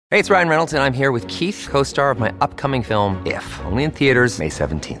Hey, it's Ryan Reynolds, and I'm here with Keith, co-star of my upcoming film, If, only in theaters May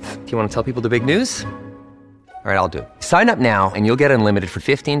 17th. Do you want to tell people the big news? All right, I'll do it. Sign up now and you'll get unlimited for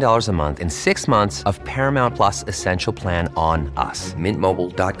 $15 a month and 6 months of Paramount Plus Essential Plan on us.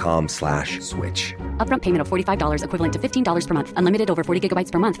 MintMobile.com/switch. Upfront payment of $45 equivalent to $15 per month. Unlimited over 40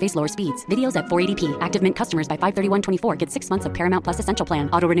 gigabytes per month. Face lower speeds. Videos at 480p. Active Mint customers by 531.24 get 6 months of Paramount Plus Essential Plan.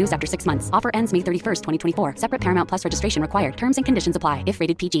 Auto renews after 6 months. Offer ends May 31st, 2024. Separate Paramount Plus registration required. Terms and conditions apply if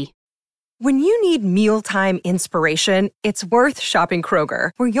rated PG. When you need mealtime inspiration, it's worth shopping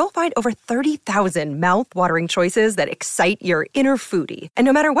Kroger, where you'll find over 30,000 mouth-watering choices that excite your inner foodie. And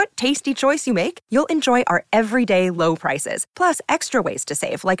no matter what tasty choice you make, you'll enjoy our everyday low prices, plus extra ways to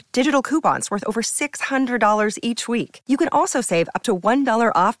save, like digital coupons worth over $600 each week. You can also save up to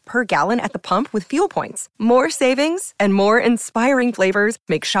 $1 off per gallon at the pump with fuel points. More savings and more inspiring flavors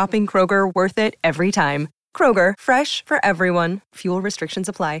make shopping Kroger worth it every time. Kroger, fresh for everyone. Fuel restrictions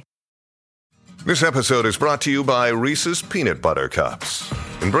apply. This episode is brought to you by Reese's Peanut Butter Cups.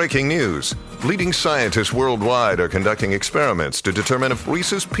 In breaking news, leading scientists worldwide are conducting experiments to determine if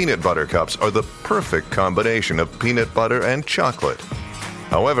Reese's Peanut Butter Cups are the perfect combination of peanut butter and chocolate.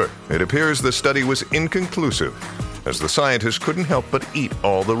 However, it appears the study was inconclusive, as the scientists couldn't help but eat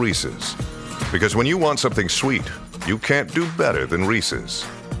all the Reese's. Because when you want something sweet, you can't do better than Reese's.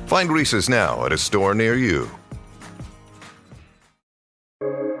 Find Reese's now at a store near you.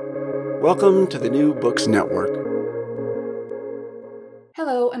 Welcome to the New Books Network.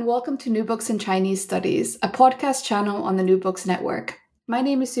 Hello, and welcome to New Books in Chinese Studies, a podcast channel on the New Books Network. My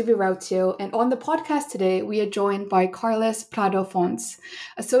name is Suvi Rautio, and on the podcast today, we are joined by Carles Prado Fons,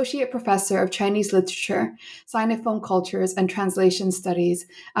 Associate Professor of Chinese Literature, Sinophone Cultures and Translation Studies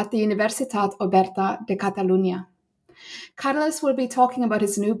at the Universitat Oberta de Catalunya. Carles will be talking about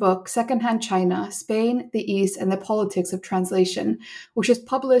his new book, Secondhand China, Spain, the East, and the Politics of Translation, which was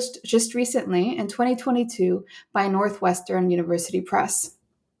published just recently in 2022 by Northwestern University Press.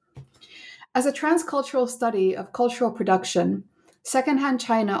 As a transcultural study of cultural production, Secondhand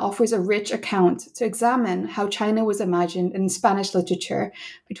China offers a rich account to examine how China was imagined in Spanish literature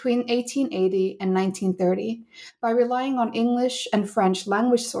between 1880 and 1930 by relying on English and French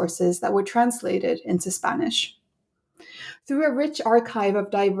language sources that were translated into Spanish. Through a rich archive of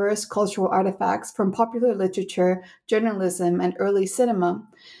diverse cultural artifacts from popular literature, journalism, and early cinema,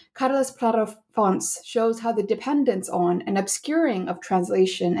 Carles Prado Fons shows how the dependence on and obscuring of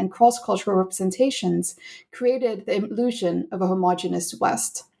translation and cross-cultural representations created the illusion of a homogeneous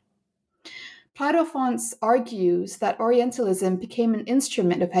West. Prado Fons argues that Orientalism became an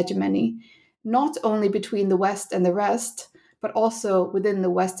instrument of hegemony, not only between the West and the rest, but also within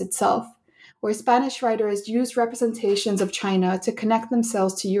the West itself, where Spanish writers used representations of China to connect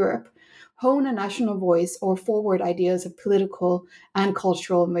themselves to Europe, hone a national voice, or forward ideas of political and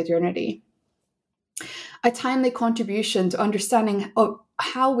cultural modernity. A timely contribution to understanding of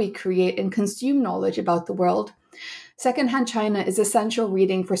how we create and consume knowledge about the world, Secondhand China is essential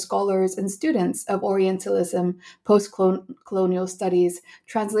reading for scholars and students of Orientalism, post-colonial studies,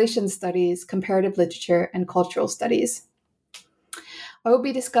 translation studies, comparative literature, and cultural studies. I will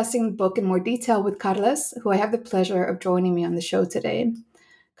be discussing the book in more detail with Carles, who I have the pleasure of joining me on the show today.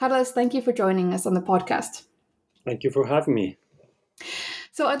 Carles, thank you for joining us on the podcast. Thank you for having me.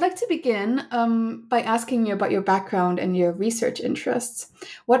 So I'd like to begin by asking you about your background and your research interests.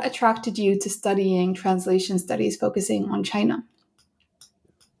 What attracted you to studying translation studies focusing on China?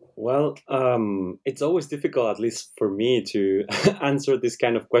 Well, it's always difficult, at least for me, to answer these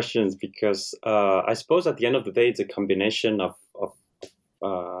kind of questions because I suppose at the end of the day, it's a combination of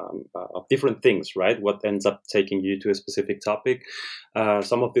different things, right? What ends up taking you to a specific topic.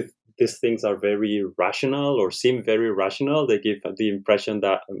 Some of these things are very rational or seem very rational. They give the impression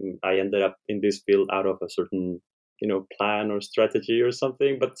that I ended up in this field out of a certain, plan or strategy or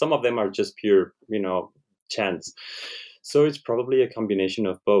something. But some of them are just pure, chance. So it's probably a combination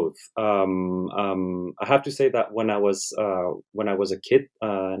of both. I have to say that when I was a kid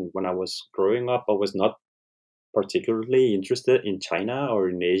and when I was growing up, I was not particularly interested in China or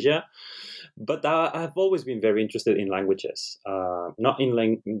in Asia, but I've always been very interested in languages, not in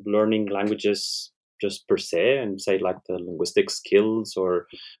learning languages just per se and say like the linguistic skills,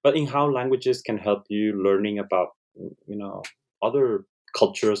 but in how languages can help you learning about, other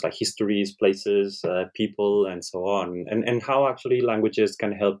cultures like histories, places, people, and so on, and how actually languages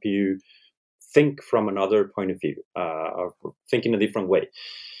can help you think from another point of view or think in a different way.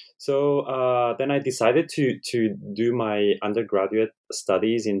 So then I decided to do my undergraduate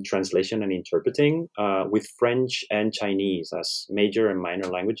studies in translation and interpreting with French and Chinese as major and minor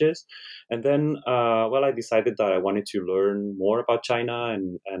languages. And then, I decided that I wanted to learn more about China,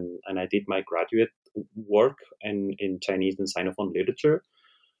 and I did my graduate work in Chinese and Sinophone literature.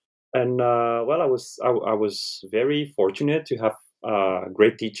 And I was very fortunate to have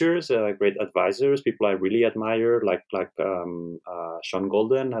great teachers, great advisors, people I really admire, like Sean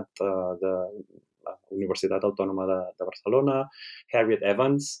Golden at the Universidad Autónoma de Barcelona, Harriet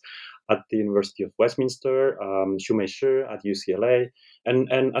Evans at the University of Westminster, Xu Meishi at UCLA,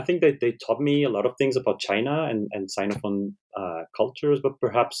 and I think that they taught me a lot of things about China and Sinophone cultures, but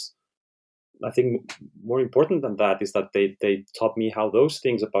perhaps I think more important than that is that they taught me how those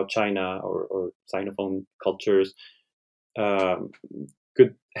things about China or Sinophone cultures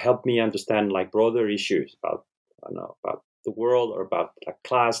could help me understand like broader issues about about the world, or about like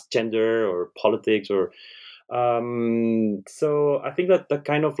class, gender, or politics, or so I think that the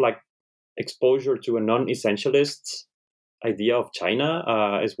kind of like exposure to a non-essentialist idea of China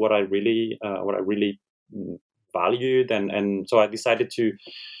is what I really valued, and so I decided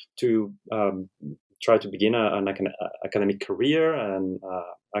to try to begin an academic career, and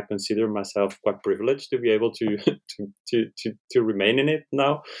I consider myself quite privileged to be able to to remain in it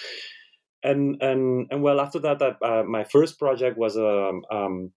now. And well, after that, my first project was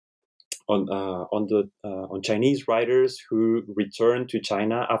on Chinese writers who returned to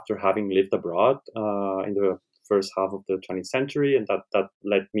China after having lived abroad in the first half of the 20th century, and that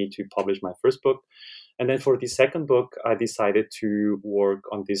led me to publish my first book. And then for the second book, I decided to work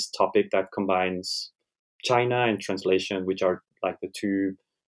on this topic that combines China and translation, which are like the two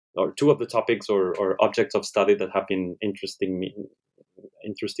of the topics or objects of study that have been interesting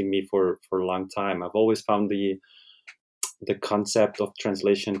me for a long time. I've always found the concept of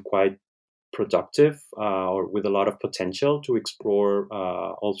translation quite productive, or with a lot of potential to explore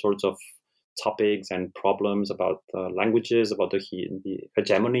all sorts of topics and problems about languages, about the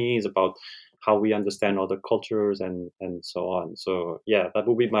hegemonies, about how we understand other cultures, and so on. So yeah, that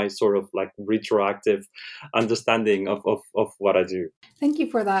would be my sort of like retroactive understanding of what I do. Thank you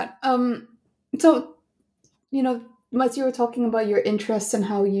for that. So, as you were talking about your interests and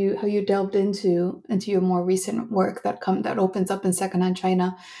how you delved into your more recent work that opens up in secondhand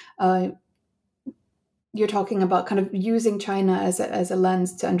China, you're talking about kind of using China as a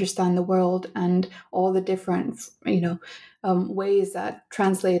lens to understand the world and all the different, ways that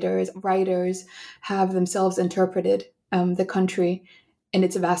translators, writers have themselves interpreted the country in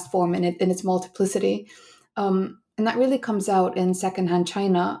its vast form and in its multiplicity. And that really comes out in Secondhand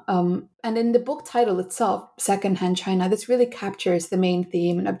China. And in the book title itself, Secondhand China, this really captures the main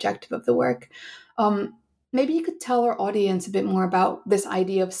theme and objective of the work. Maybe you could tell our audience a bit more about this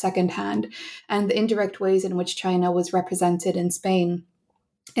idea of secondhand and the indirect ways in which China was represented in Spain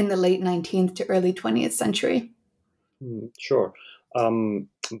in the late 19th to early 20th century. Sure.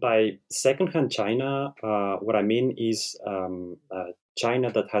 By secondhand China, what I mean is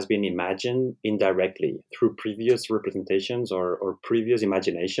China that has been imagined indirectly through previous representations or previous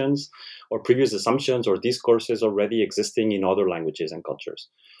imaginations or previous assumptions or discourses already existing in other languages and cultures.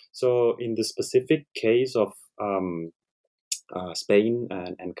 So in the specific case of Spain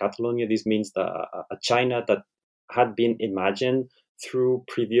and Catalonia, this means that a China that had been imagined through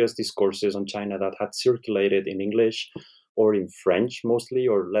previous discourses on China that had circulated in English or in French mostly,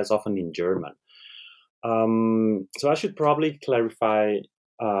 or less often in German. So I should probably clarify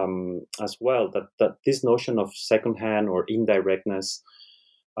as well that this notion of secondhand or indirectness,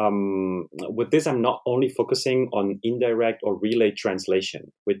 with this, I'm not only focusing on indirect or relay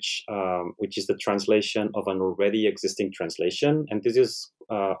translation, which is the translation of an already existing translation, and this is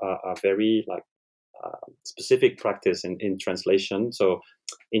a very specific practice in translation. So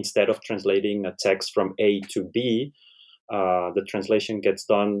instead of translating a text from A to B, the translation gets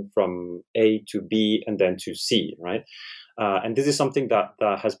done from A to B and then to C, right? And this is something that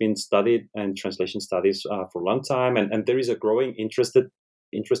has been studied in translation studies for a long time, and there is a growing interest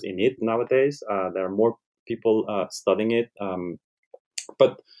in it nowadays. There are more people studying it.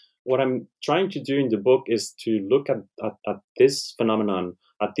 But what I'm trying to do in the book is to look at this phenomenon,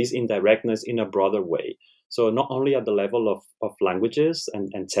 at this indirectness in a broader way. So not only at the level of languages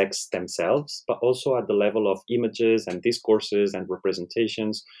and texts themselves, but also at the level of images and discourses and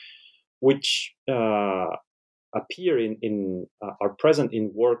representations, which appear are present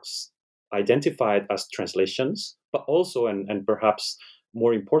in works identified as translations, but also and perhaps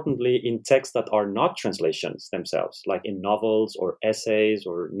more importantly in texts that are not translations themselves, like in novels or essays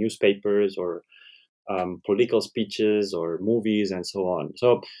or newspapers or political speeches or movies and so on.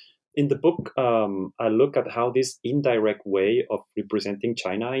 So in the book, I look at how this indirect way of representing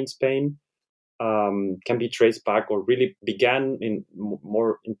China in Spain can be traced back, or really began in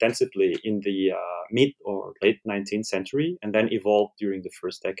more intensively in the mid or late 19th century, and then evolved during the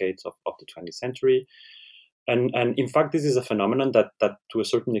first decades of the 20th century. And in fact, this is a phenomenon that to a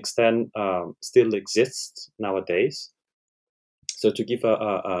certain extent still exists nowadays. So to give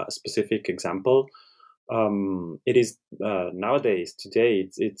a specific example, it is nowadays, today,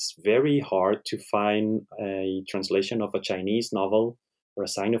 it's very hard to find a translation of a Chinese novel or a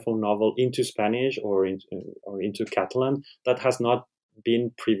Sinophone novel into Spanish or into Catalan that has not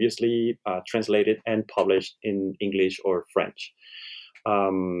been previously translated and published in English or French.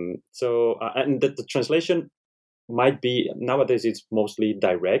 And the translation might be, nowadays it's mostly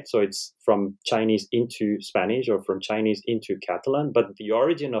direct, so it's from Chinese into Spanish or from Chinese into Catalan, but the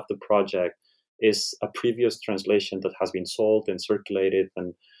origin of the project is a previous translation that has been sold and circulated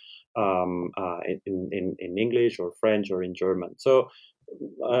and in English or French or in German. So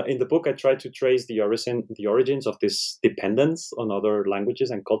in the book, I try to trace the origins of this dependence on other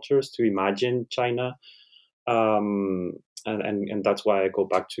languages and cultures to imagine China, and that's why I go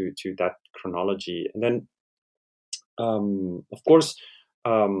back to that chronology. And then, of course,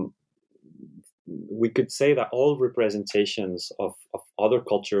 we could say that all representations of other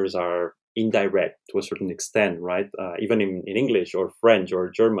cultures are indirect to a certain extent, right? Even in English or French or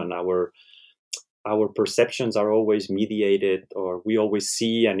German, our perceptions are always mediated, or we always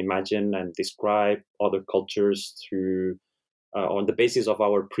see and imagine and describe other cultures through on the basis of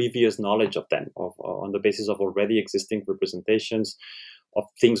our previous knowledge of them, on the basis of already existing representations of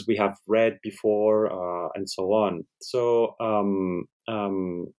things we have read before, and so on. So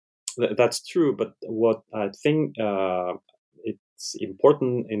that's true, but what I think it's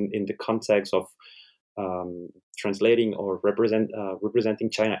important in the context of translating or representing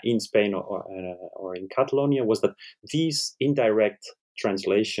China in Spain or in Catalonia was that these indirect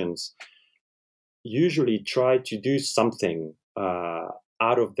translations usually try to do something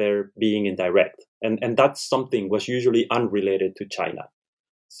out of their being indirect, and that something was usually unrelated to China.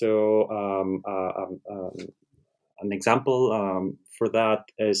 So an example for that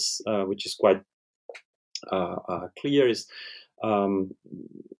is, which is quite clear, is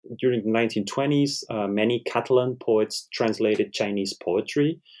during the 1920s, many Catalan poets translated Chinese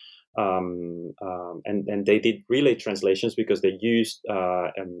poetry, and they did relay translations because they used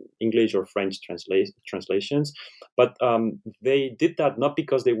English or French translations. But they did that not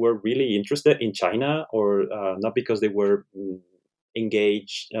because they were really interested in China, or not because they were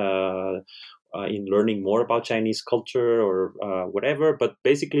engaged in learning more about Chinese culture or whatever, but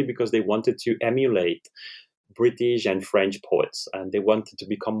basically because they wanted to emulate British and French poets, and they wanted to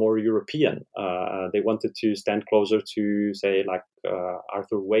become more European. They wanted to stand closer to, say, like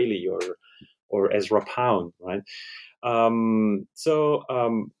Arthur Waley or Ezra Pound, right? So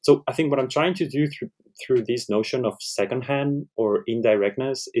I think what I'm trying to do through this notion of secondhand or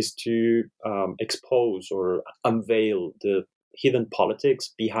indirectness is to expose or unveil the hidden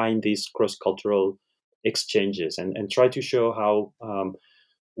politics behind these cross-cultural exchanges, and try to show how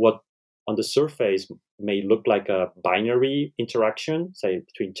what on the surface may look like a binary interaction, say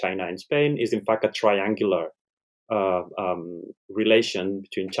between China and Spain, is in fact a triangular relation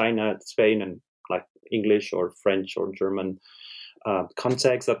between China, Spain, and like English or French or German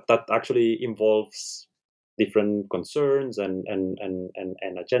context that actually involves different concerns and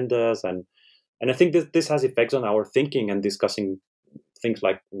agendas, and I think this has effects on our thinking and discussing things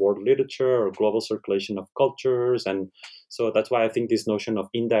like world literature or global circulation of cultures. And so that's why I think this notion of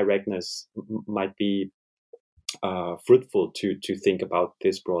indirectness might be fruitful to think about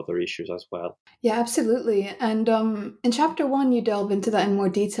these broader issues as well. Yeah, absolutely. And in chapter 1, you delve into that in more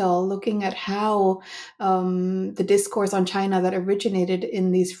detail, looking at how the discourse on China that originated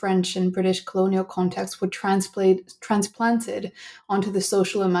in these French and British colonial contexts would transplanted onto the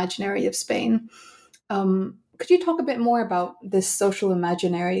social imaginary of Spain. Could you talk a bit more about this social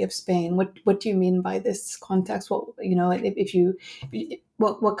imaginary of Spain? What do you mean by this context? What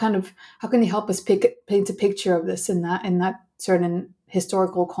kind of, how can you help us paint a picture of this in that certain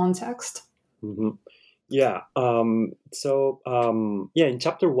historical context? Mm-hmm. Yeah. In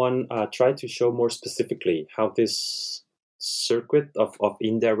chapter 1, try to show more specifically how this circuit of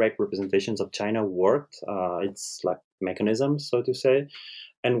indirect representations of China worked. It's like mechanisms, so to say,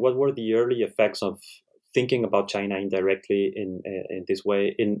 and what were the early effects of thinking about China indirectly in this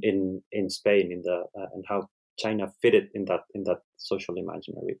way in Spain, and how China fitted in that social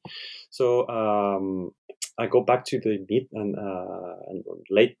imaginary. So I go back to the mid and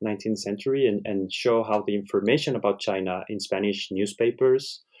late 19th century and show how the information about China in Spanish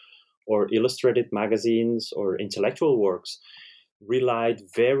newspapers or illustrated magazines or intellectual works relied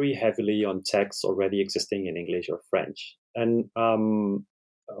very heavily on texts already existing in English or French. And the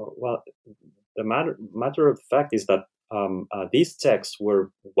matter of fact is that these texts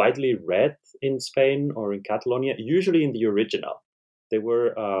were widely read in Spain or in Catalonia, usually in the original. They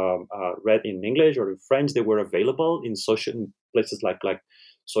were read in English or in French. They were available in places like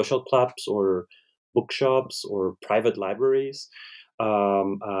social clubs or bookshops or private libraries.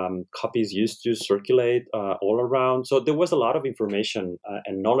 Copies used to circulate all around. So there was a lot of information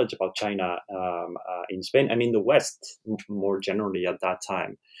and knowledge about China in Spain and in the West more generally at that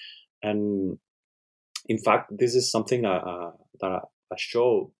time. And in fact, this is something that I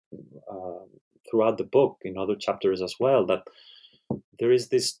show throughout the book in other chapters as well, that there is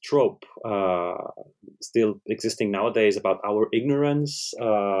this trope still existing nowadays about our ignorance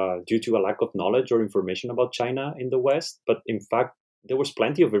due to a lack of knowledge or information about China in the West. But in fact, there was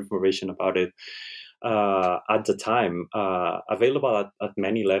plenty of information about it at the time, available at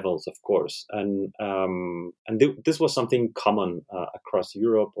many levels, of course. And this was something common across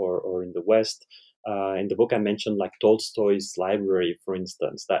Europe or in the West. In the book, I mentioned like Tolstoy's library, for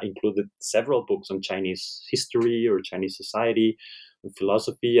instance, that included several books on Chinese history or Chinese society and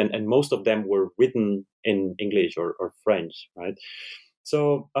philosophy, and most of them were written in English or French, right?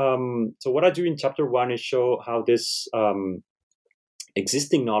 So what I do in chapter 1 is show how this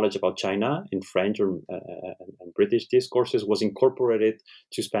existing knowledge about China in French and British discourses was incorporated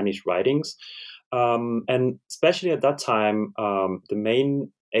to Spanish writings. And especially at that time, the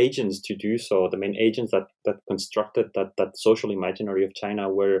main agents to do so, the main agents that constructed that social imaginary of China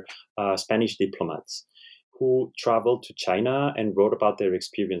were Spanish diplomats who traveled to China and wrote about their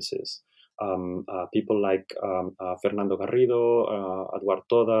experiences. People like Fernando Garrido, Eduard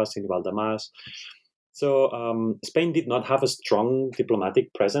Todas, Aníbal Damas. So Spain did not have a strong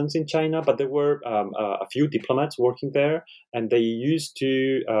diplomatic presence in China, but there were a few diplomats working there, and they used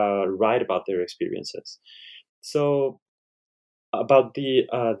to write about their experiences. So about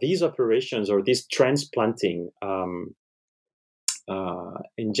these operations or this transplanting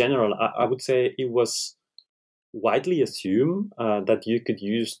in general, I would say it was widely assumed that you could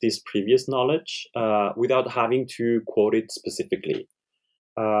use this previous knowledge without having to quote it specifically.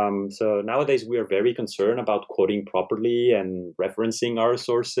 So nowadays we are very concerned about quoting properly and referencing our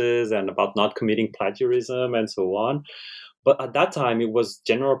sources and about not committing plagiarism and so on. But at that time, it was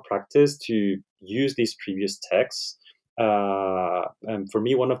general practice to use these previous texts. And for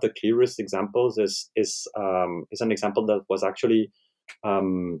me, one of the clearest examples is an example that was actually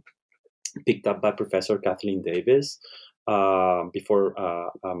picked up by Professor Kathleen Davis before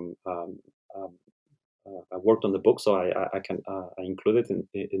I worked on the book, so I include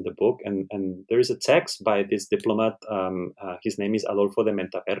it in the book. And there is a text by this diplomat. His name is Adolfo de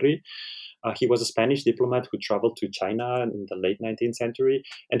Mentaperri. He was a Spanish diplomat who traveled to China in the late 19th century,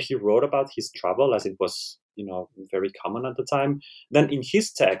 and he wrote about his travel as it was, very common at the time. Then in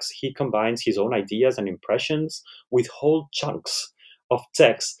his text, he combines his own ideas and impressions with whole chunks of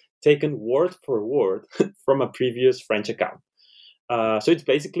text taken word for word from a previous French account. So it's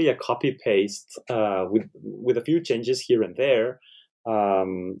basically a copy paste with a few changes here and there.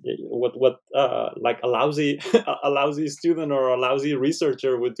 What like a lousy student or a lousy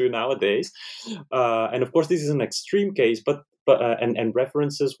researcher would do nowadays. And of course, this is an extreme case, but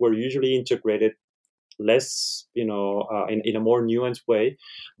references were usually integrated less, in a more nuanced way.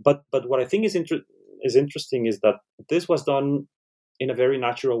 But what I think is interesting is that this was done in a very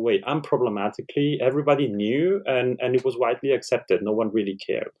natural way, unproblematically. Everybody knew, and it was widely accepted. No one really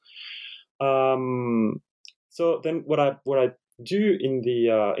cared. So then, what I do in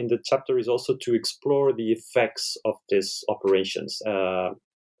the chapter is also to explore the effects of these operations,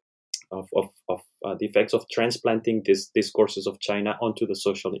 of the effects of transplanting these discourses of China onto the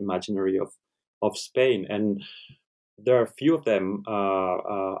social imaginary of Spain. And there are a few of them.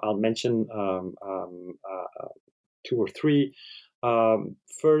 I'll mention two or three.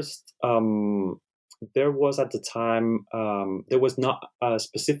 First, there was at the time, there was not a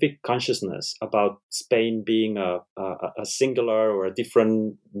specific consciousness about Spain being a singular or a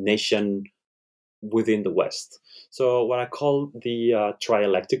different nation within the West. So what I call the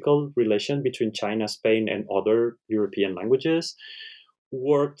trialectical relation between China, Spain, and other European languages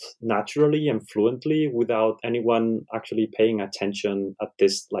worked naturally and fluently without anyone actually paying attention at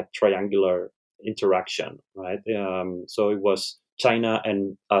this like triangular interaction, right? So it was China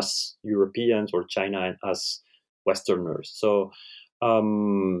and us Europeans, or China and us Westerners. So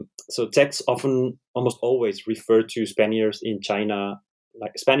texts often, almost always, refer to Spaniards in China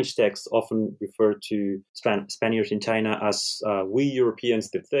like Spanish texts often refer to Spaniards in China as we Europeans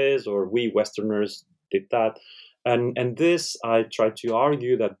did this, or we Westerners did that. And this, I try to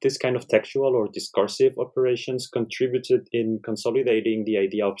argue that this kind of textual or discursive operations contributed in consolidating the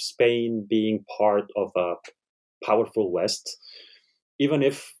idea of Spain being part of a powerful West, even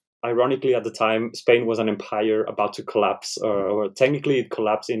if, ironically, at the time, Spain was an empire about to collapse, or technically it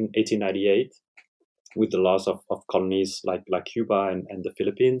collapsed in 1898 with the loss of colonies like Cuba and the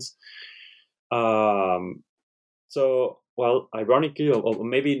Philippines. So, well, ironically, or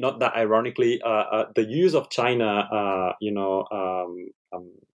maybe not that ironically, the use of China,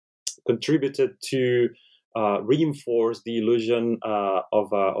 contributed to reinforce the illusion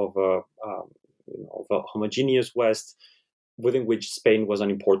of a homogeneous West, within which Spain was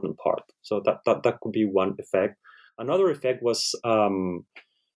an important part. So that could be one effect. Another effect was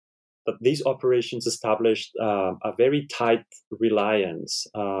that these operations established a very tight reliance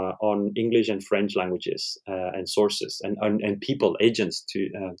on English and French languages and sources and people, agents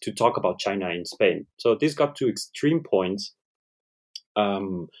to talk about China in Spain. So this got to extreme points.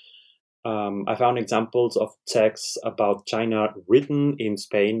 I found examples of texts about China written in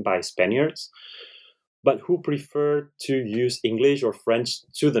Spain by Spaniards, but who preferred to use English or French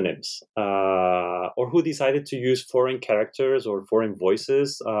pseudonyms, or who decided to use foreign characters or foreign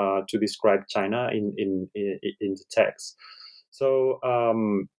voices to describe China in the text. So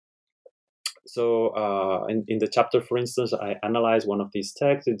in the chapter, for instance, I analyzed one of these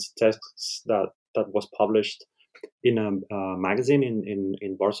texts. It's texts that was published in a magazine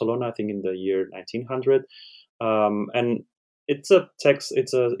in Barcelona, I think in the year 1900, and it's a text.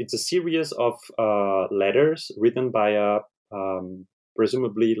 It's a series of letters written by a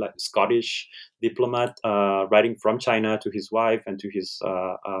presumably like Scottish diplomat writing from China to his wife and to his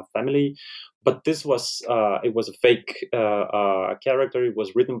family. But this was it was a fake character. It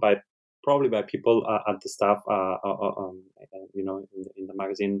was written probably by people at the staff, in the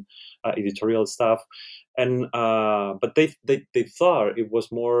magazine editorial staff, and but they thought it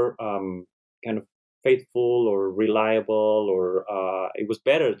was more kind of faithful or reliable, or it was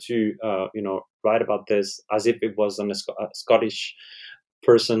better to write about this as if it was a Scottish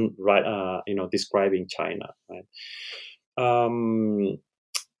person describing China, right? And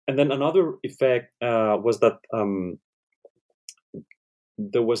then another effect was that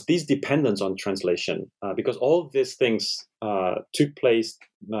there was this dependence on translation because all these things took place.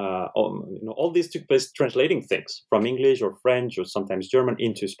 All this took place translating things from English or French or sometimes German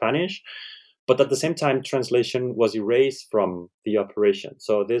into Spanish. But at the same time, translation was erased from the operation.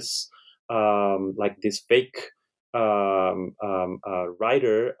 So this, this fake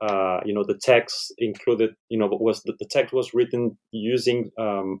writer, the text included, the text was written using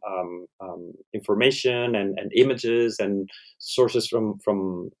information and images and sources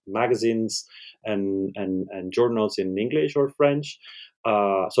from magazines and journals in English or French.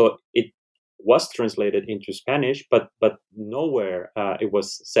 So it was translated into Spanish, but nowhere it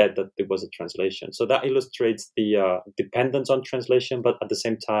was said that it was a translation. So that illustrates the dependence on translation, but at the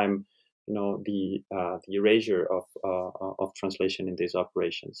same time, the erasure of translation in this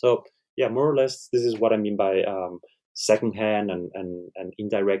operation. So yeah, more or less, this is what I mean by secondhand and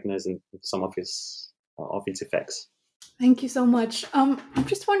indirectness and some of its effects. Thank you so much. I'm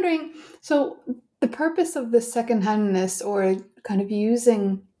just wondering, so the purpose of the secondhandness, or kind of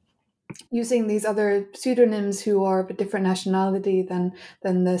using these other pseudonyms who are of a different nationality than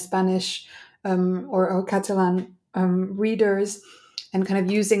the Spanish or Catalan readers, and kind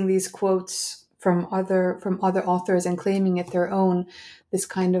of using these quotes from other authors and claiming it their own, this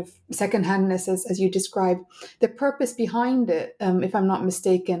kind of secondhandness as you describe. The purpose behind it, if I'm not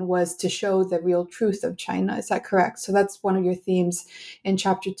mistaken, was to show the real truth of China. Is that correct? So that's one of your themes in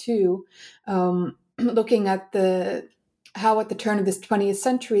chapter 2, looking at how at the turn of this 20th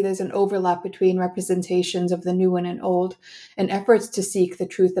century, there's an overlap between representations of the new and old and efforts to seek the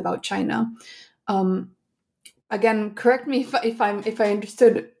truth about China. Again, correct me if I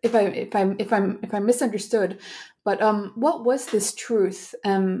misunderstood, but what was this truth,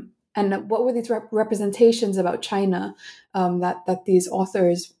 and what were these representations about China that these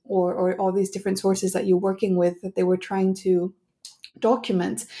authors or all these different sources that you're working with, that they were trying to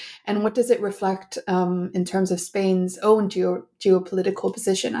document, and what does it reflect in terms of Spain's own geopolitical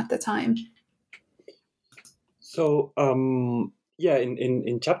position at the time? So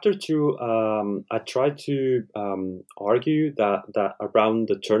in chapter 2, I try to argue that around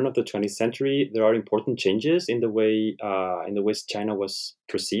the turn of the 20th century, there are important changes in the way China was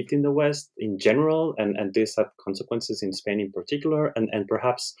perceived in the West in general, and this had consequences in Spain in particular, and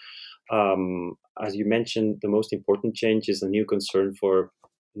perhaps as you mentioned, the most important change is a new concern for,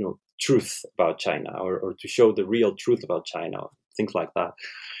 truth about China, or to show the real truth about China, things like that.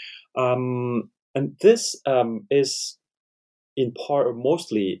 And this is in part or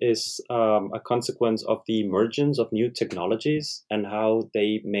mostly is a consequence of the emergence of new technologies and how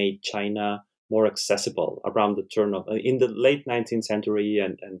they made China more accessible around the turn of in the late 19th century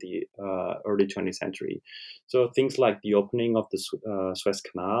and the early 20th century. So things like the opening of the Suez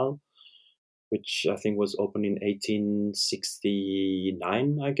Canal, which I think was opened in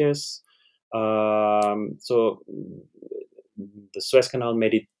 1869, I guess. So the Suez Canal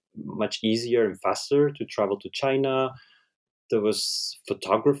made it much easier and faster to travel to China. There was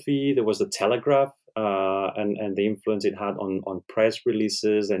photography, there was the telegraph, and the influence it had on press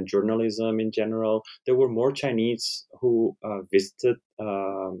releases and journalism in general. There were more Chinese who visited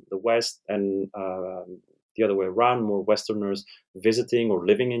the West, and the other way around, more Westerners visiting or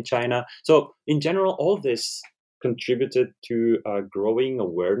living in China. So in general, all this contributed to a growing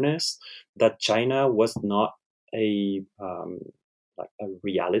awareness that China was not a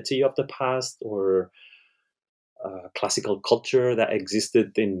reality of the past or classical culture that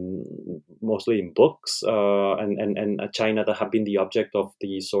existed mostly in books, and a China that had been the object of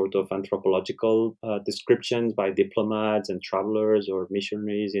the sort of anthropological descriptions by diplomats and travelers or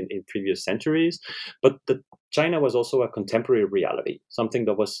missionaries in previous centuries. But China was also a contemporary reality, something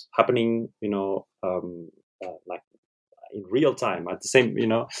that was happening, like in real time at the same,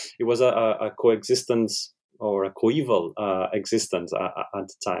 it was a coexistence or a coeval existence at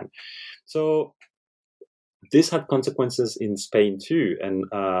the time. So this had consequences in Spain too, and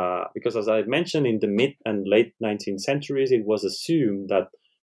because, as I mentioned, in the mid and late 19th centuries, it was assumed that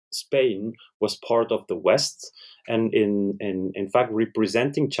Spain was part of the West, and in fact,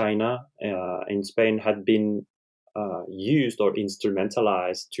 representing China in Spain had been used or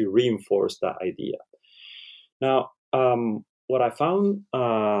instrumentalized to reinforce that idea. Now, what I found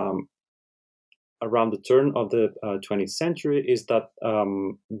around the turn of the 20th century is that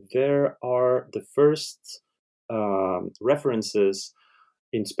there are the first references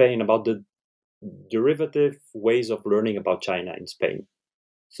in Spain about the derivative ways of learning about China in Spain.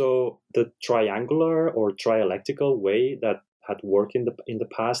 So the triangular or trialectical way that had worked in the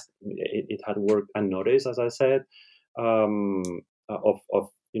past, it had worked unnoticed, as I said, of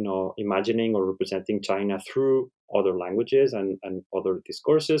imagining or representing China through other languages and other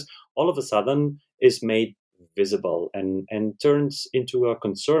discourses, all of a sudden is made visible and turns into a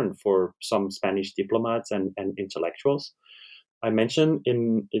concern for some Spanish diplomats and intellectuals. I mentioned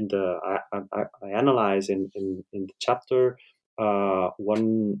I analyze in the chapter the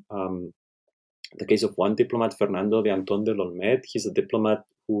case of one diplomat, Fernando de Antón de Lolmed. He's a diplomat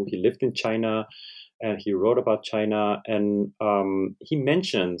he lived in China, and he wrote about China, and he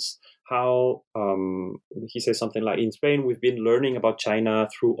mentions how he says something like, in Spain, we've been learning about China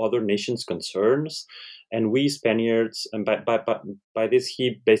through other nations' concerns, and we Spaniards, and by this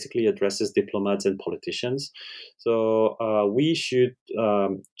he basically addresses diplomats and politicians. So we should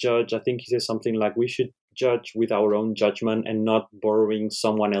judge, I think he says something like, we should judge with our own judgment and not borrowing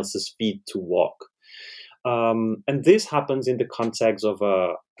someone else's feet to walk. And this happens in the context of,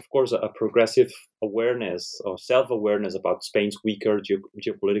 of course, a progressive awareness or self-awareness about Spain's weaker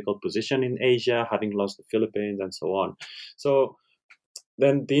geopolitical position in Asia, having lost the Philippines and so on. So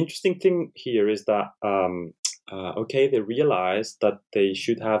then the interesting thing here is that, they realized that they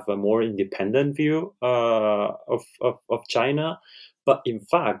should have a more independent view of China. But in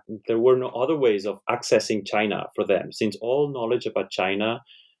fact, there were no other ways of accessing China for them, since all knowledge about China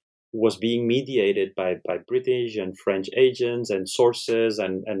was being mediated by British and French agents and sources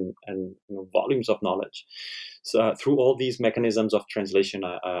and volumes of knowledge. So through all these mechanisms of translation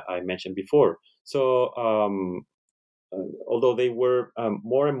I mentioned before. So although they were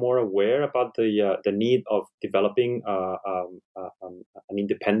more and more aware about the need of developing an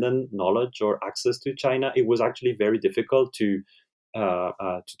independent knowledge or access to China, it was actually very difficult to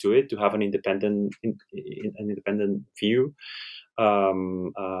do it, to have an independent view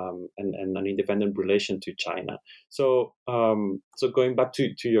and an independent relation to China. So going back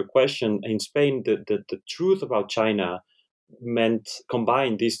to your question, in Spain, the truth about China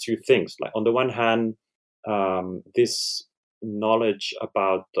combined these two things. Like on the one hand, this knowledge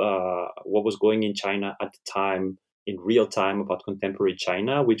about what was going in China at the time, in real time, about contemporary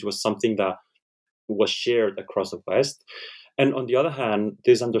China, which was something that was shared across the West. And on the other hand,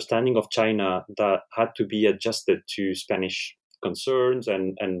 this understanding of China that had to be adjusted to Spanish concerns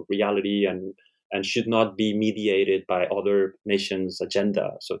and reality and should not be mediated by other nations'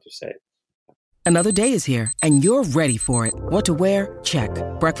 agenda, so to say. Another day is here, and you're ready for it. What to wear? Check.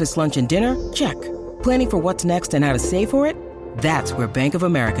 Breakfast, lunch, and dinner? Check. Planning for what's next and how to save for it? That's where Bank of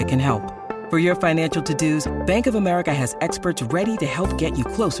America can help. For your financial to-dos, Bank of America has experts ready to help get you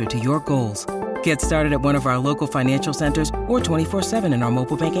closer to your goals. Get started at one of our local financial centers or 24/7 in our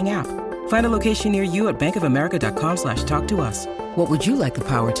mobile banking app. Find a location near you at bankofamerica.com/talktous. What would you like the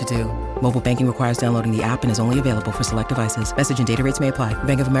power to do? Mobile banking requires downloading the app and is only available for select devices. Message and data rates may apply.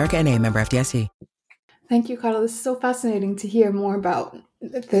 Bank of America N.A., member FDIC. Thank you, Carla. This is so fascinating to hear more about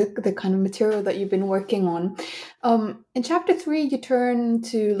the kind of material that you've been working on. In chapter 3, you turn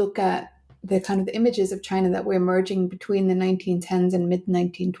to look at the kind of the images of China that were emerging between the 1910s and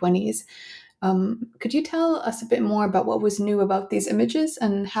mid-1920s. Could you tell us a bit more about what was new about these images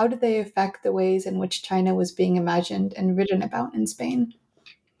and how did they affect the ways in which China was being imagined and written about in Spain?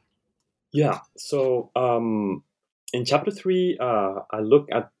 Yeah, so in chapter 3, I look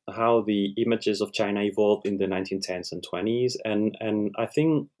at how the images of China evolved in the 1910s and 20s. And I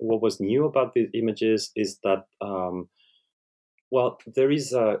think what was new about these images is that, there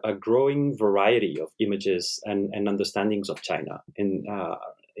is a growing variety of images and understandings of China in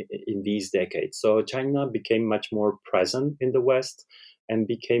these decades. So China became much more present in the West and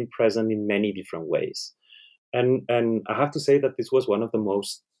became present in many different ways. And I have to say that this was one of the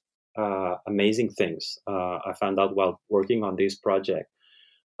most amazing things I found out while working on this project.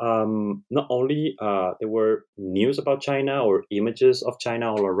 Not only there were news about China or images of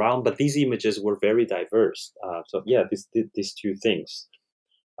China all around, but these images were very diverse. These two things.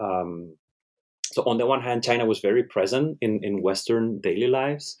 So on the one hand, China was very present in Western daily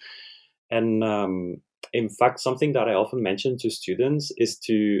lives. And in fact, something that I often mention to students is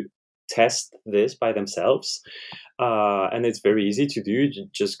to test this by themselves. And it's very easy to do.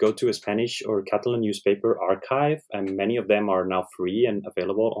 Just go to a Spanish or Catalan newspaper archive, and many of them are now free and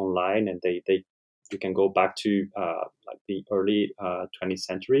available online. And you can go back to like the early 20th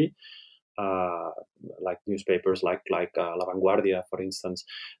century, like newspapers like La Vanguardia, for instance,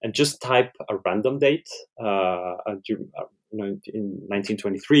 and just type a random date, in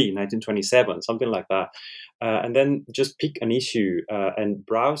 1923, 1927, something like that, and then just pick an issue and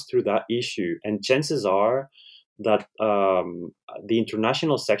browse through that issue, and chances are that the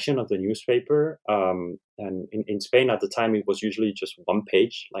international section of the newspaper, and in Spain at the time, it was usually just one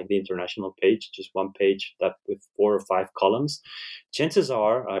page, like the international page, just one page that with 4 or 5 columns. Chances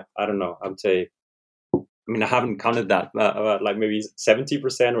are, I don't know, I would say, I haven't counted that, like maybe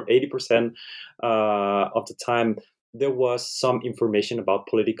 70% or 80% of the time, there was some information about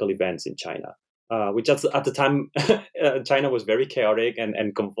political events in China. Which at the time, China was very chaotic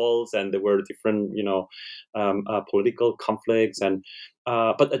and convulsed, and there were different, political conflicts. And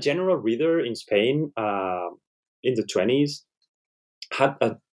but a general reader in Spain in the 20s had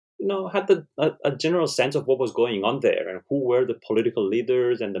a general sense of what was going on there and who were the political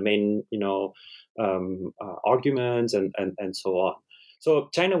leaders and the main, arguments and so on. So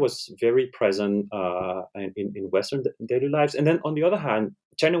China was very present in Western daily lives. And then on the other hand,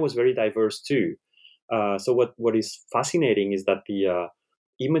 China was very diverse too. So what is fascinating is that the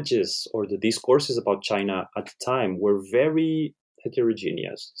images or the discourses about China at the time were very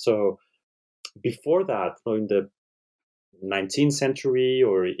heterogeneous. So before that, in the 19th century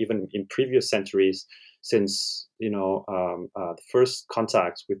or even in previous centuries, since the first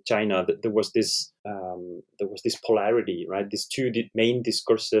contacts with China, there was this polarity, right? These two main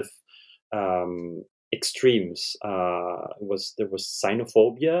discursive extremes. There was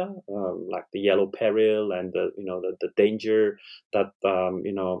xenophobia, like the yellow peril and the danger that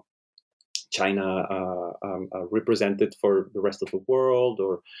China represented for the rest of the world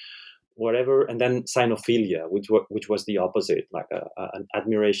or whatever, and then xenophilia, which was the opposite, like an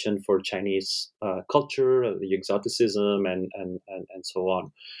admiration for Chinese culture, the exoticism, and so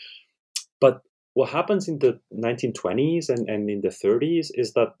on. But what happens in the 1920s and in the 30s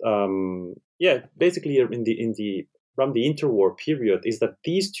is that, basically in the from the interwar period, is that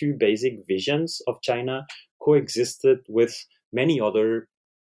these two basic visions of China coexisted with many other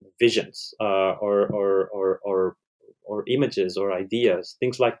visions or images or ideas,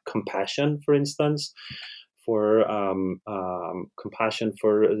 things like compassion, for instance, for compassion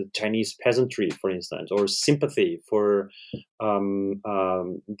for the Chinese peasantry, for instance, or sympathy for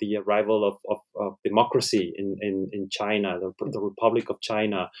the arrival of democracy in China, the Republic of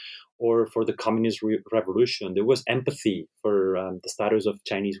China, or for the Communist Revolution. There was empathy for the status of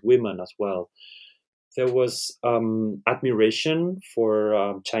Chinese women as well. There was admiration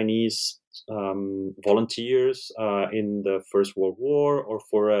for Chinese volunteers in the First World War, or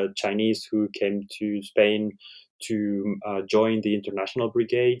for Chinese who came to Spain to join the international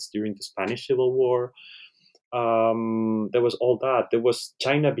brigades during the Spanish Civil War. There was all that.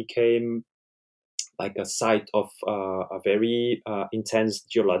 China became like a site of a very intense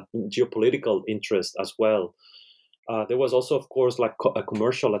geopolitical interest as well. There was also, of course, like a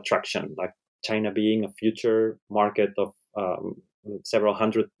commercial attraction, like China being a future market of several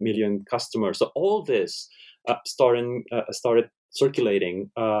 100 million customers. So all this started circulating,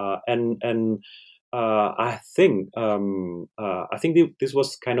 and I think this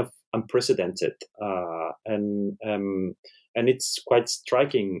was kind of unprecedented, and it's quite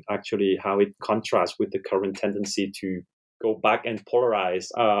striking actually how it contrasts with the current tendency to go back and polarize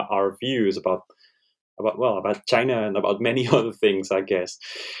our views about China and about many other things, I guess.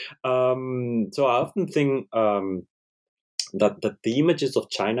 So I often think that the images of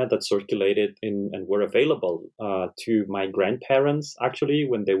China that circulated and were available to my grandparents actually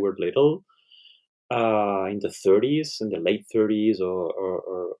when they were little, in the 30s, in the late 30s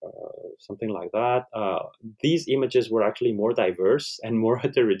or something like that, these images were actually more diverse and more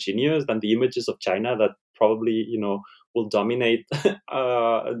heterogeneous than the images of China that probably, will dominate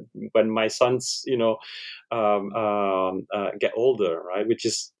when my sons, get older, right? Which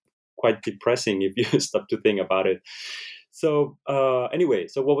is quite depressing if you stop to think about it. So anyway,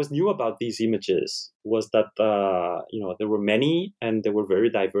 so what was new about these images was that there were many and they were very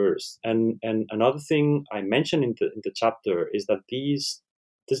diverse. And another thing I mentioned in the chapter is that this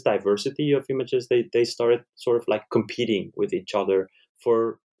diversity of images, they started sort of like competing with each other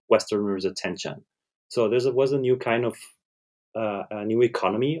for Westerners' attention. So there was a new kind of a new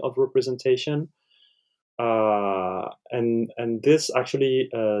economy of representation, and this actually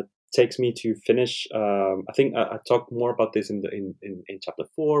takes me to finish. I think I talked more about this in chapter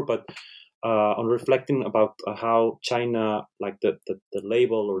 4, but on reflecting about how China, like the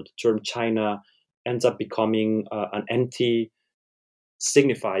label or the term China, ends up becoming an empty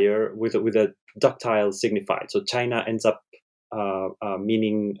signifier with a ductile signified. So China ends up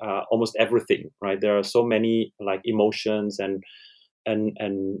meaning almost everything, right? There are so many like emotions and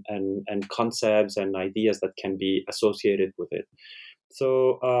concepts and ideas that can be associated with it.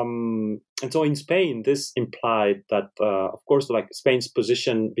 So and so in Spain, this implied that of course, like Spain's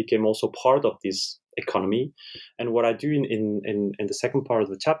position became also part of this economy. And what I do in the second part of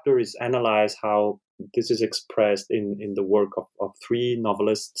the chapter is analyze how this is expressed in the work of 3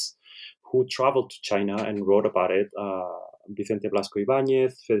 novelists who traveled to China and wrote about it: Vicente Blasco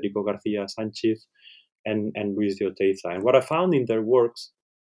Ibáñez, Federico García Sánchez, and Luis de Oteiza. And what I found in their works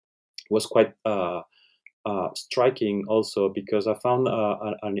was quite striking also, because I found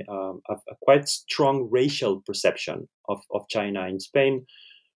a quite strong racial perception of China in Spain,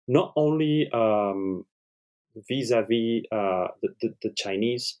 not only vis-a-vis the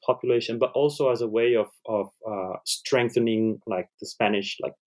Chinese population, but also as a way of strengthening like the Spanish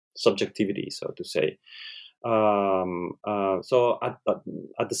like subjectivity, so to say. So at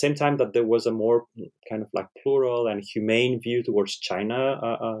the same time that there was a more kind of like plural and humane view towards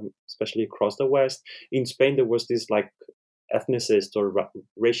China, especially across the West, in Spain there was this like ethnicist or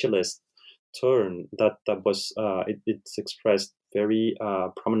racialist turn that was it's expressed very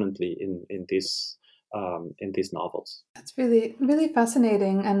prominently in these novels. That's really, really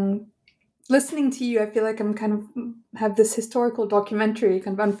fascinating. And listening to you, I feel like I'm kind of have this historical documentary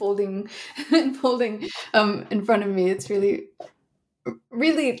kind of unfolding in front of me. It's really,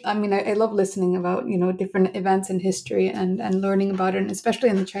 really, I mean, I love listening about, different events in history and learning about it, and especially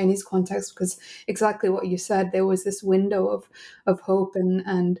in the Chinese context, because exactly what you said, there was this window of hope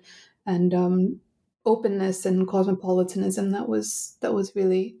and openness and cosmopolitanism that was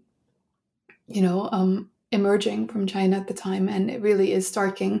really, emerging from China at the time. And it really is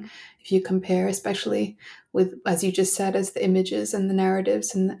starking if you compare, especially with, as you just said, as the images and the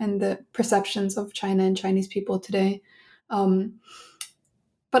narratives and the perceptions of China and Chinese people today.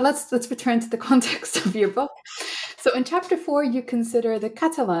 But let's return to the context of your book. So in chapter 4, you consider the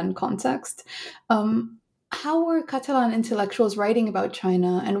Catalan context. How were Catalan intellectuals writing about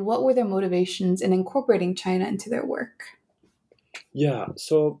China, and what were their motivations in incorporating China into their work? Yeah,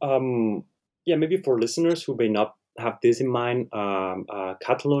 so maybe for listeners who may not have this in mind,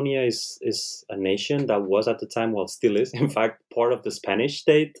 Catalonia is a nation that was at the time, well, still is, in fact, part of the Spanish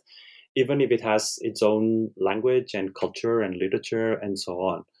state, even if it has its own language and culture and literature and so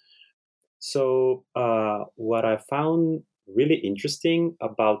on. So what I found really interesting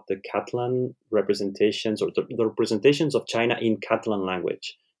about the Catalan representations, or the representations of China in Catalan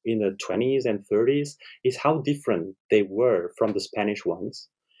language in the 20s and 30s, is how different they were from the Spanish ones,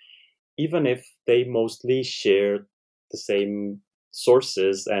 even if they mostly shared the same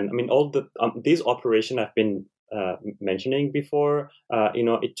sources. And I mean, all these operations have been mentioning before,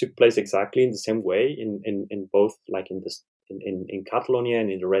 it took place exactly in the same way in both, like in Catalonia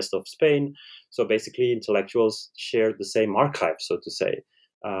and in the rest of Spain. So basically, intellectuals shared the same archive, so to say.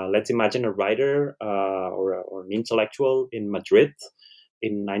 Let's imagine a writer or an intellectual in Madrid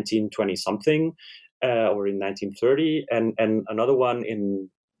in 1920 something, or in 1930, and another one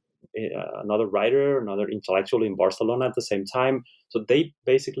another writer, another intellectual in Barcelona at the same time. So they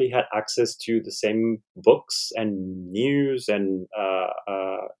basically had access to the same books and news and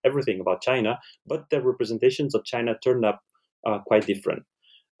everything about China, but their representations of China turned up quite different.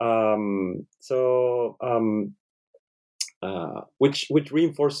 Which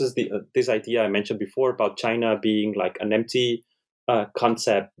reinforces this idea I mentioned before about China being like an empty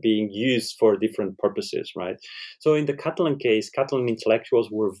concept being used for different purposes, right? So in the Catalan case, Catalan intellectuals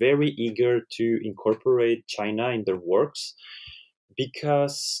were very eager to incorporate China in their works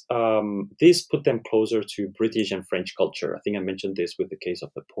because this put them closer to British and French culture. I think I mentioned this with the case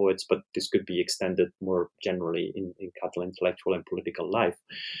of the poets, but this could be extended more generally in Catalan intellectual and political life.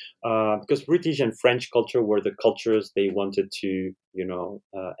 Because British and French culture were the cultures they wanted to,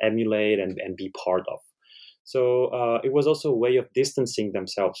 emulate and be part of. So it was also a way of distancing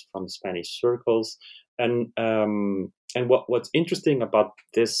themselves from Spanish circles. And what's interesting about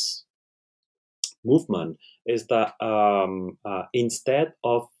this movement is that instead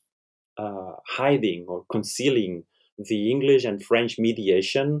of hiding or concealing the English and French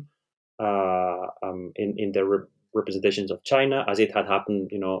mediation in their representations of China, as it had happened,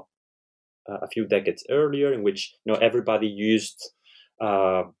 a few decades earlier, in which everybody used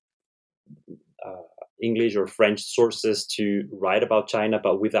English or French sources to write about China,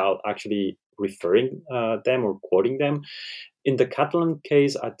 but without actually referring them or quoting them. In the Catalan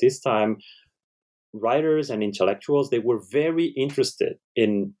case, at this time, writers and intellectuals, they were very interested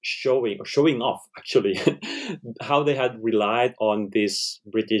in showing off, actually, how they had relied on these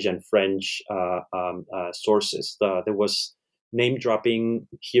British and French sources. There was name dropping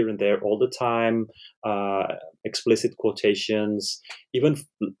here and there all the time, explicit quotations, even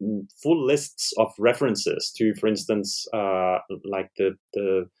full lists of references to, for instance, like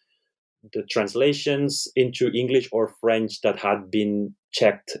the translations into English or French that had been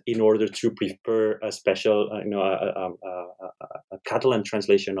checked in order to prepare a special, a Catalan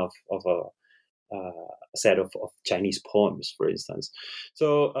translation of a set of Chinese poems, for instance.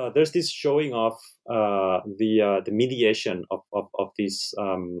 So there's this showing off the mediation of these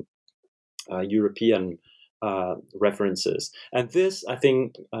European references, and this, I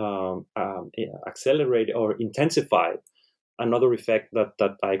think, accelerated or intensified another effect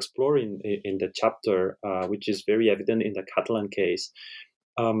that I explore in the chapter, which is very evident in the Catalan case,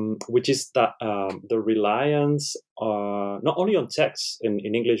 which is that the reliance not only on texts in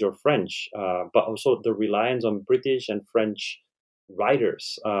English or French, but also the reliance on British and French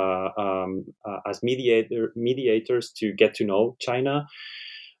writers as mediators to get to know China,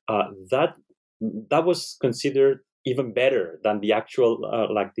 that was considered even better than the actual,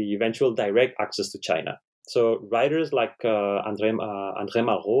 the eventual direct access to China. So writers like André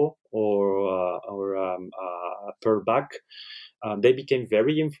Malraux or Pearl Bach, they became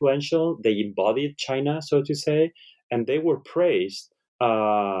very influential. They embodied China, so to say, and they were praised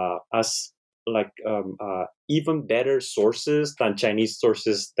as even better sources than Chinese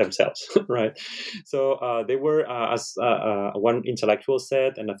sources themselves, right? So they were, as one intellectual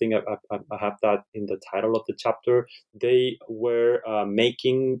said, and I think I have that in the title of the chapter, they were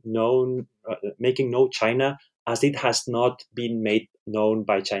making known China as it has not been made known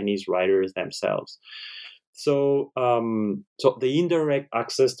by Chinese writers themselves. So, so the indirect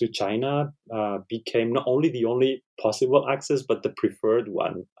access to China became not only the only possible access, but the preferred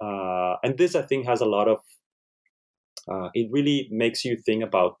one. And this, I think, has a lot of. It really makes you think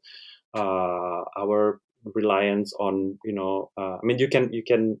about our reliance on, I mean, you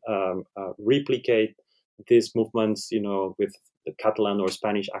can replicate these movements, with the Catalan or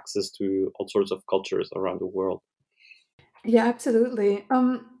Spanish access to all sorts of cultures around the world. Yeah, absolutely.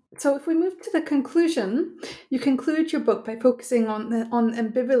 So if we move to the conclusion, you conclude your book by focusing on the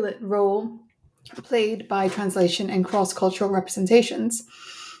ambivalent role played by translation and cross-cultural representations.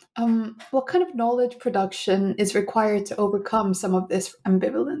 What kind of knowledge production is required to overcome some of this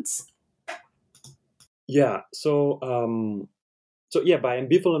ambivalence? Yeah, so by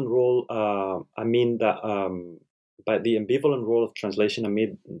ambivalent role, I mean that by the ambivalent role of translation, I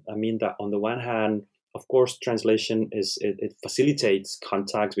mean that on the one hand, of course, translation it facilitates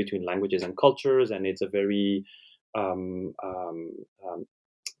contacts between languages and cultures, and it's a very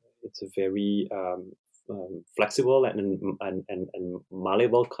flexible and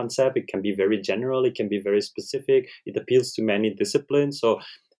malleable concept. It can be very general. It can be very specific. It appeals to many disciplines. So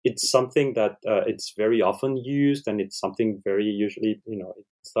it's something that it's very often used, and it's something very usually,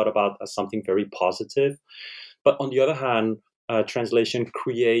 it's thought about as something very positive. But on the other hand, translation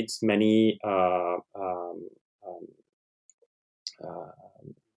creates many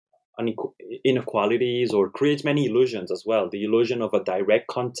inequalities, or creates many illusions as well. The illusion of a direct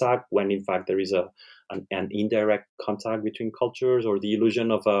contact when in fact there is an indirect contact between cultures, or the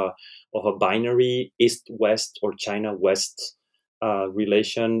illusion of a binary East-West or China-West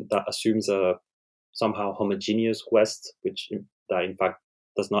relation that assumes a somehow homogeneous West, which that in fact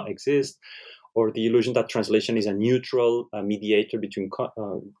does not exist, or the illusion that translation is a neutral mediator between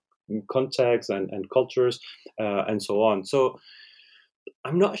contexts and cultures, and so on. So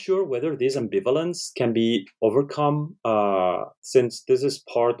I'm not sure whether this ambivalence can be overcome, since this is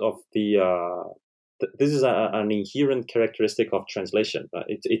part of this is an inherent characteristic of translation.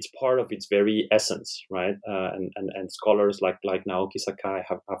 It's part of its very essence, right? And scholars like Naoki Sakai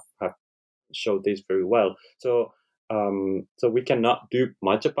have showed this very well. So we cannot do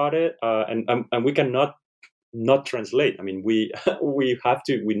much about it, and we cannot not translate. I mean, we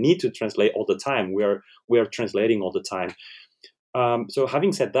need to translate all the time. We are translating all the time. So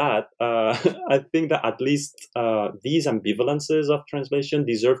having said that, I think that at least these ambivalences of translation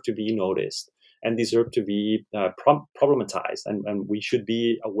deserve to be noticed and deserve to be problematized, and we should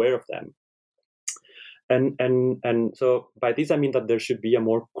be aware of them. And so by this I mean that there should be a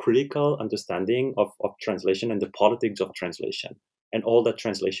more critical understanding of translation and the politics of translation and all that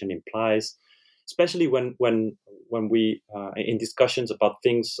translation implies, especially when we in discussions about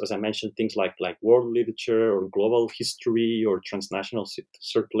things, as I mentioned, things like world literature or global history or transnational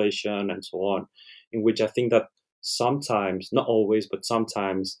circulation and so on, in which I think that sometimes, not always, but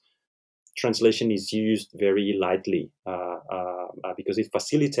sometimes translation is used very lightly because it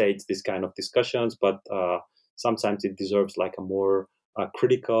facilitates this kind of discussions, but sometimes it deserves like a more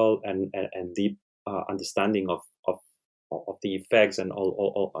critical and deep understanding of the effects and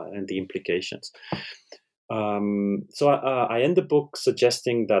all and the implications. So I end the book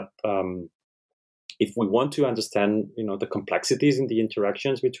suggesting that if we want to understand, the complexities in the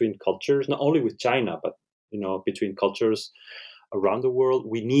interactions between cultures, not only with China, but between cultures around the world,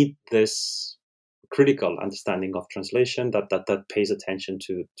 we need this critical understanding of translation that pays attention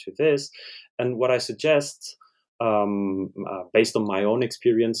to this. And what I suggest, based on my own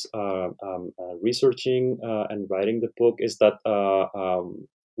experience researching and writing the book, is that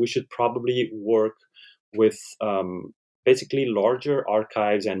we should probably work with basically larger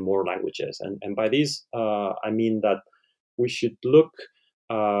archives and more languages. And by this, I mean that we should look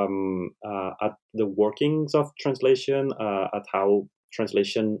at the workings of translation, at how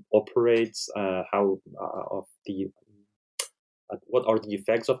translation operates, what are the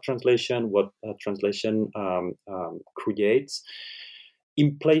effects of translation, what translation creates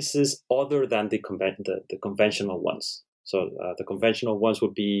in places other than the conventional ones. So the conventional ones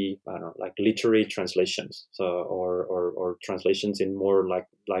would be, I don't know, like literary translations, so or translations in more like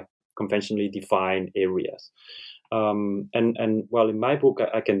conventionally defined areas. And well, in my book,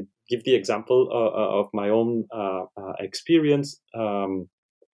 I can give the example of my own experience.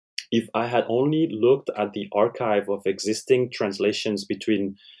 If I had only looked at the archive of existing translations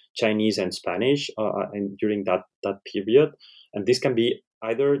between Chinese and Spanish and during that period, and this can be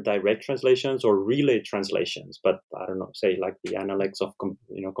either direct translations or relay translations, but I don't know, say like the Analects of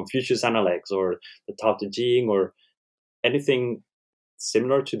Confucius Analects or the Tao Te Ching or anything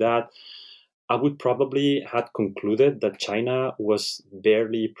similar to that, I would probably have concluded that China was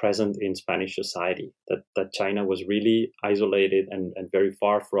barely present in Spanish society, that China was really isolated and very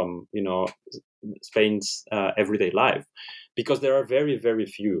far from, Spain's everyday life, because there are very, very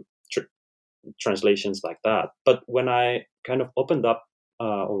few translations like that. But when I kind of opened up,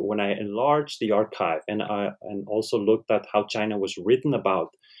 or when I enlarged the archive and also looked at how China was written about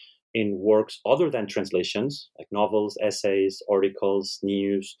in works other than translations, like novels, essays, articles,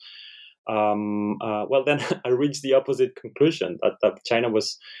 news, well, then I reached the opposite conclusion, that China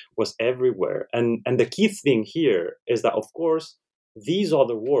was everywhere. And the key thing here is that, of course, these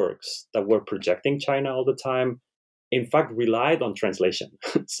other works that were projecting China all the time, in fact, relied on translation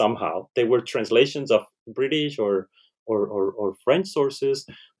somehow. They were translations of British or French sources,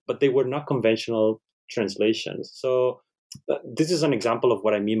 but they were not conventional translations. So this is an example of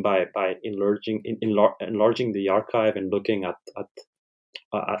what I mean by enlarging the archive and looking at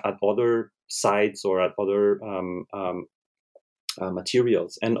other sites or at other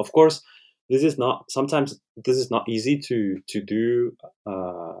materials. And of course, sometimes this is not easy to do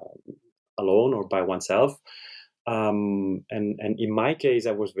alone or by oneself. And in my case,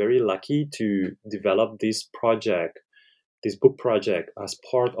 I was very lucky to develop this book project, as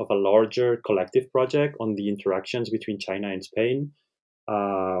part of a larger collective project on the interactions between China and Spain.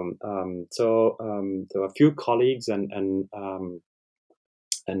 So there were a few colleagues and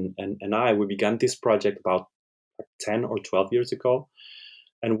I, we began this project about 10 or 12 years ago.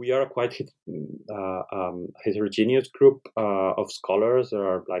 And we are a quite heterogeneous group of scholars. There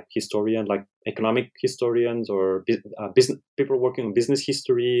are like historians, like economic historians, or business people working on business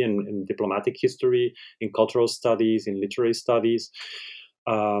history and diplomatic history, in cultural studies, in literary studies.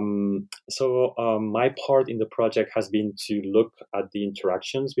 So my part in the project has been to look at the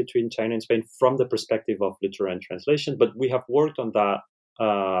interactions between China and Spain from the perspective of literature and translation. But we have worked on that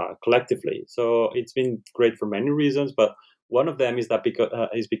collectively. So it's been great for many reasons, but one of them is that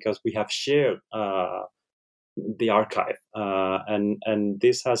because we have shared the archive, and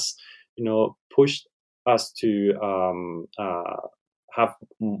this has, pushed us to have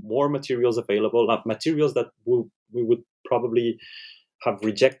more materials available, materials that we would probably have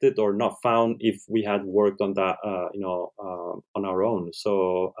rejected or not found if we had worked on that, on our own.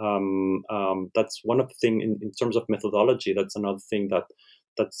 So that's one of the things in terms of methodology. That's another thing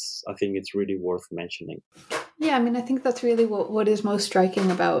that's I think it's really worth mentioning. Yeah, I mean, I think that's really what is most striking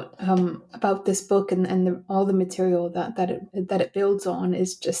about this book and all the material that it builds on,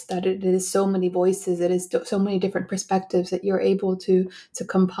 is just that it is so many voices, it is so many different perspectives that you're able to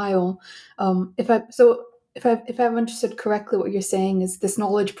compile. If I've understood correctly, what you're saying is this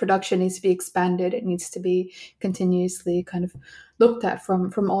knowledge production needs to be expanded. It needs to be continuously kind of looked at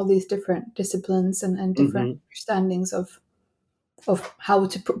from all these different disciplines and different understandings of how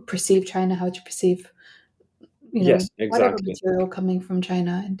to perceive China, how to perceive yes, exactly. whatever material coming from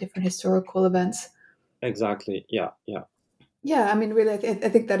China and different historical events. Exactly. Yeah. I mean, really, I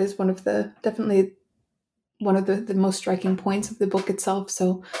think that is definitely one of the most striking points of the book itself.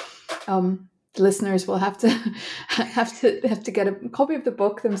 So the listeners will have to get a copy of the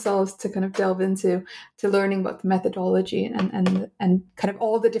book themselves to kind of delve into learning about the methodology and kind of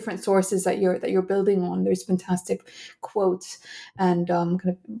all the different sources that you're building on. There's fantastic quotes and kind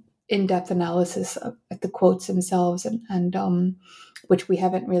of in-depth analysis at the quotes themselves, and which we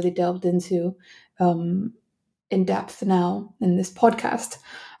haven't really delved into in depth now in this podcast.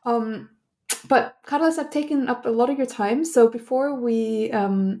 But Carlos, I've taken up a lot of your time. So before we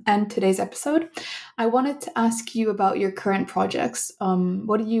end today's episode, I wanted to ask you about your current projects.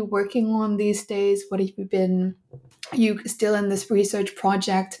 What are you working on these days? What have you been? Are you still in this research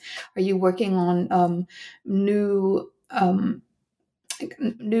project? Are you working on new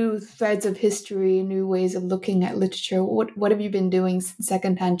threads of history, new ways of looking at literature? What have you been doing since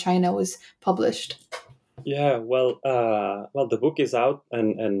Secondhand China was published? Yeah, well, the book is out,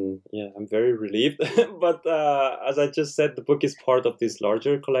 and yeah, I'm very relieved. But as I just said, the book is part of this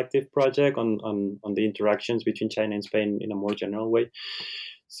larger collective project on the interactions between China and Spain in a more general way.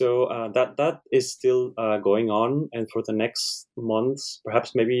 So that is still going on, and for the next months,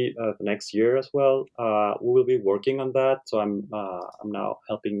 perhaps maybe the next year as well, we will be working on that. So I'm now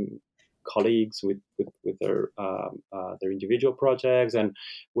helping colleagues with their individual projects, and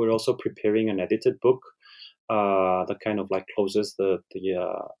we're also preparing an edited book that kind of like closes the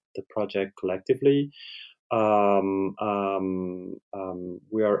project collectively. We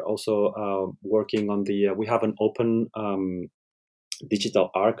are also working on we have an open digital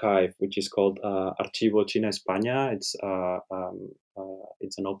archive which is called Archivo China España. It's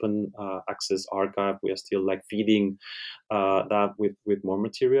an open access archive. We are still like feeding that with more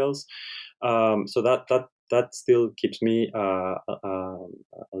materials. So that still keeps me a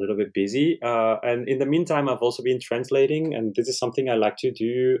little bit busy. And in the meantime, I've also been translating, and this is something I like to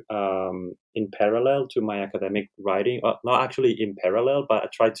do in parallel to my academic writing. Not actually in parallel, but I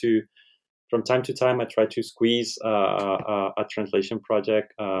try to, from time to time, I try to squeeze a translation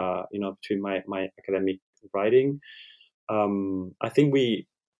project, between my academic writing. I think we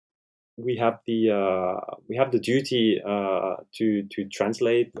have the duty to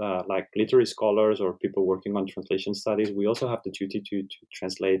translate, like literary scholars or people working on translation studies. We also have the duty to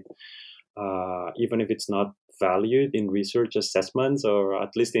translate, even if it's not valued in research assessments, or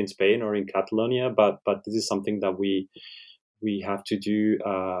at least in Spain or in Catalonia. But this is something that we have to do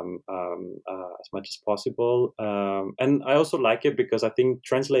as much as possible. And I also like it because I think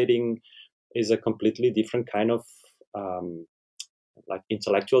translating is a completely different kind of like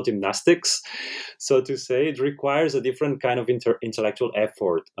intellectual gymnastics, so to say. It requires a different kind of intellectual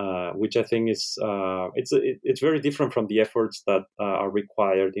effort, which I think is it's very different from the efforts that are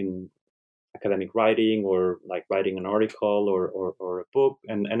required in academic writing or like writing an article or a book,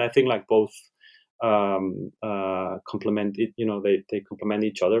 and I think like both complement it. They complement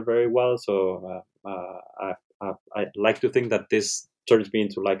each other very well. So I like to think that this turns me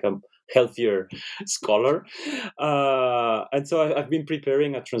into like a healthier scholar. And so I've been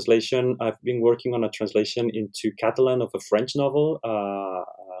preparing a translation. I've been working on a translation into Catalan of a French novel,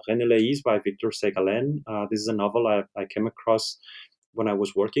 René Leís by Victor Segalen. This is a novel I came across when I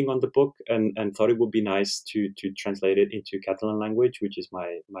was working on the book, and thought it would be nice to translate it into Catalan language, which is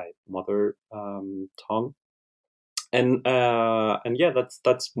my mother tongue. And yeah,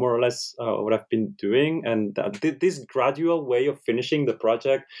 that's more or less what I've been doing. And this gradual way of finishing the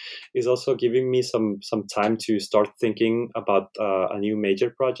project is also giving me some time to start thinking about a new major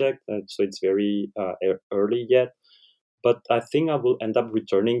project. So it's very early yet. But I think I will end up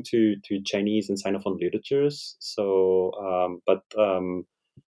returning to Chinese and Sinophone literatures. So,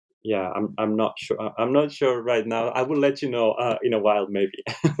 yeah, I'm not sure. I'm not sure right now. I will let you know in a while, maybe.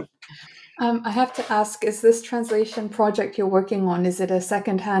 I have to ask: is this translation project you're working on? Is it a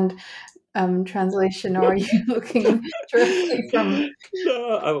secondhand translation, or are you looking directly from?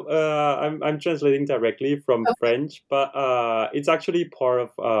 No, I'm translating directly from French, but it's actually part of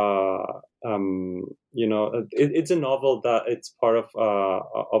it's a novel that it's part of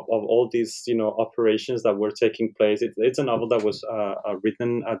all these operations that were taking place. It's a novel that was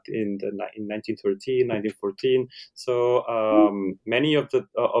written in 1913, 1914. So many of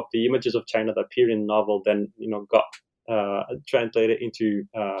the images of China that appear in the novel then got translated into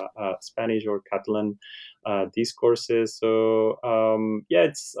Spanish or Catalan discourses. So yeah,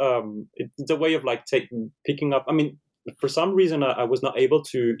 it's a way of like picking up. I mean, for some reason I was not able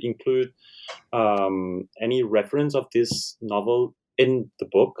to include any reference of this novel in the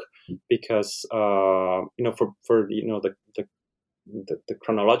book because for the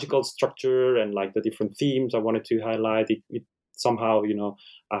chronological structure and like the different themes I wanted to highlight, it somehow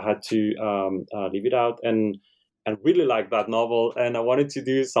I had to leave it out, and really like that novel, and I wanted to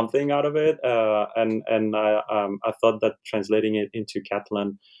do something out of it, and I thought that translating it into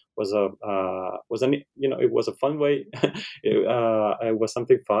Catalan was it was a fun way. It was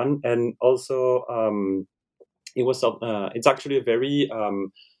something fun, and also it was it's actually a very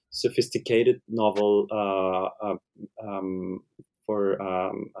sophisticated novel for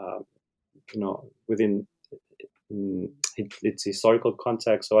within its historical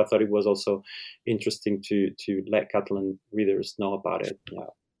context. So I thought it was also interesting to let Catalan readers know about it. Yeah.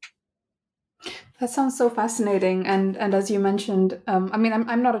 That sounds so fascinating, and as you mentioned, I mean,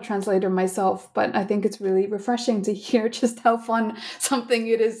 I'm not a translator myself, but I think it's really refreshing to hear just how fun something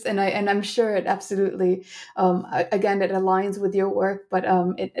it is, and I'm sure it absolutely, again, it aligns with your work, but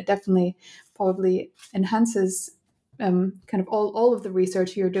it definitely probably enhances kind of all of the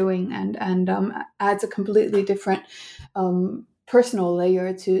research you're doing, and adds a completely different personal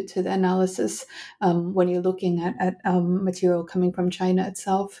layer to the analysis when you're looking at material coming from China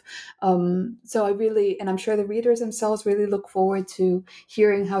itself. So I really, and I'm sure the readers themselves really look forward to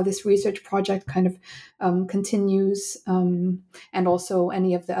hearing how this research project kind of continues, and also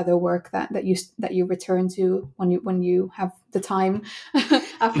any of the other work that you return to when you have the time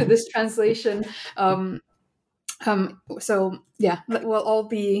after this translation. So yeah, we'll all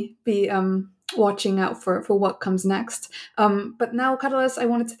be watching out for what comes next. But now, Carlos, I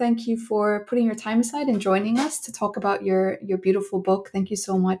wanted to thank you for putting your time aside and joining us to talk about your beautiful book. Thank you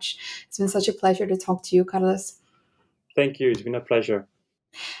so much. It's been such a pleasure to talk to you, Carlos. Thank you. It's been a pleasure.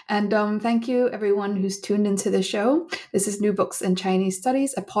 And thank you, everyone who's tuned into the show. This is New Books in Chinese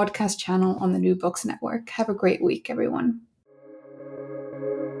Studies, a podcast channel on the New Books Network. Have a great week, everyone.